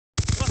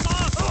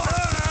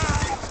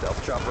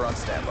chopper on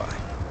standby.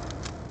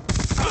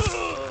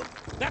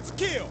 That's a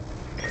kill!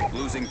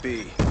 Losing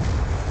B.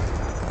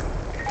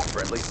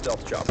 Friendly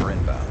stealth chopper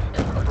inbound.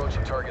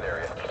 Approaching target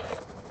area.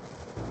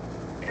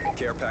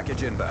 Care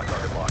package inbound.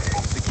 Target locked.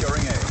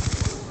 Securing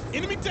A.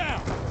 Enemy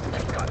down!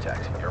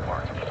 Contact. Your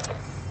mark.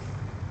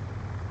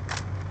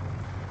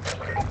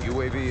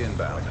 UAV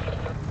inbound.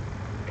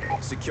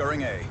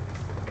 Securing A.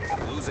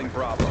 Losing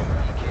Bravo.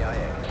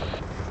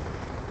 KIA.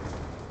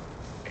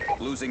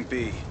 Losing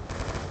B.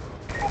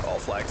 All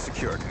flags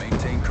secured.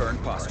 Maintain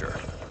current posture.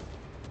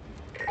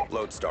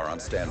 Lodestar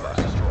on standby.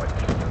 Destroyed.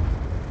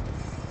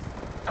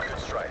 Good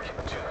strike.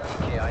 2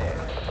 KIA.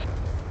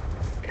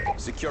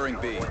 Securing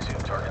B.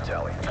 1-2 target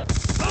tally.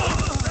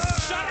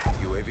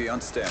 UAV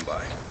on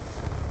standby.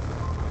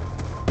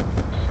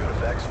 Good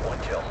effects. 1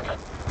 kill.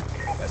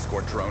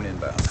 Escort drone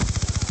inbound.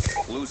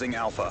 Losing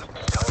Alpha.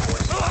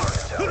 Target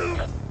tally.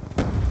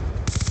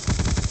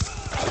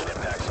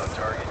 Impacts on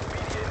target.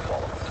 Mediate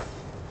follow.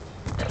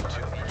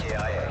 2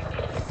 KIA.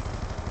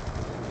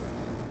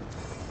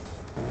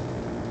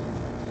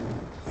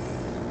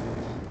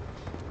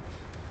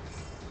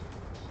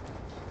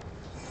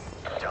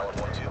 Talon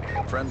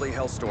 1-2. Friendly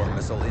Hellstorm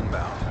missile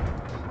inbound.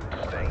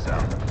 Fangs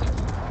out.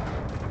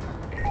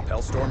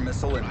 Hellstorm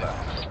missile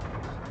inbound.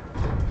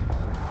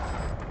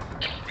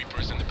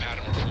 Reapers in the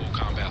pattern of full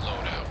combat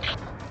loadout.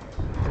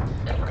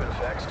 Good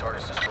effects.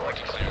 Targets destroyed.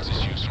 Clearance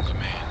is used from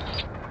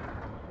command.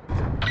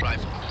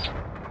 Rifle.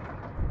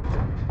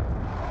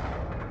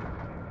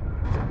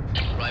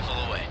 Rifle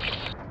away.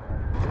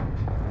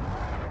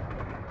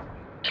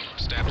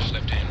 Established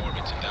left-hand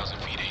orbit, 10,000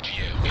 feet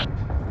AGL.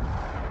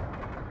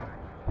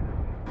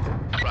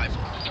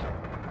 Rifle.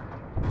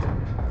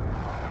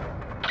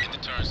 In the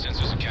turn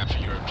sensors and capture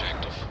your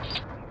objective.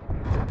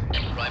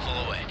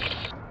 Rifle away.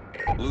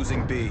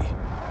 Losing B.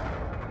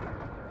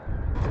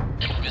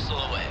 Missile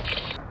away.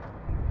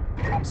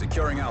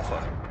 Securing Alpha.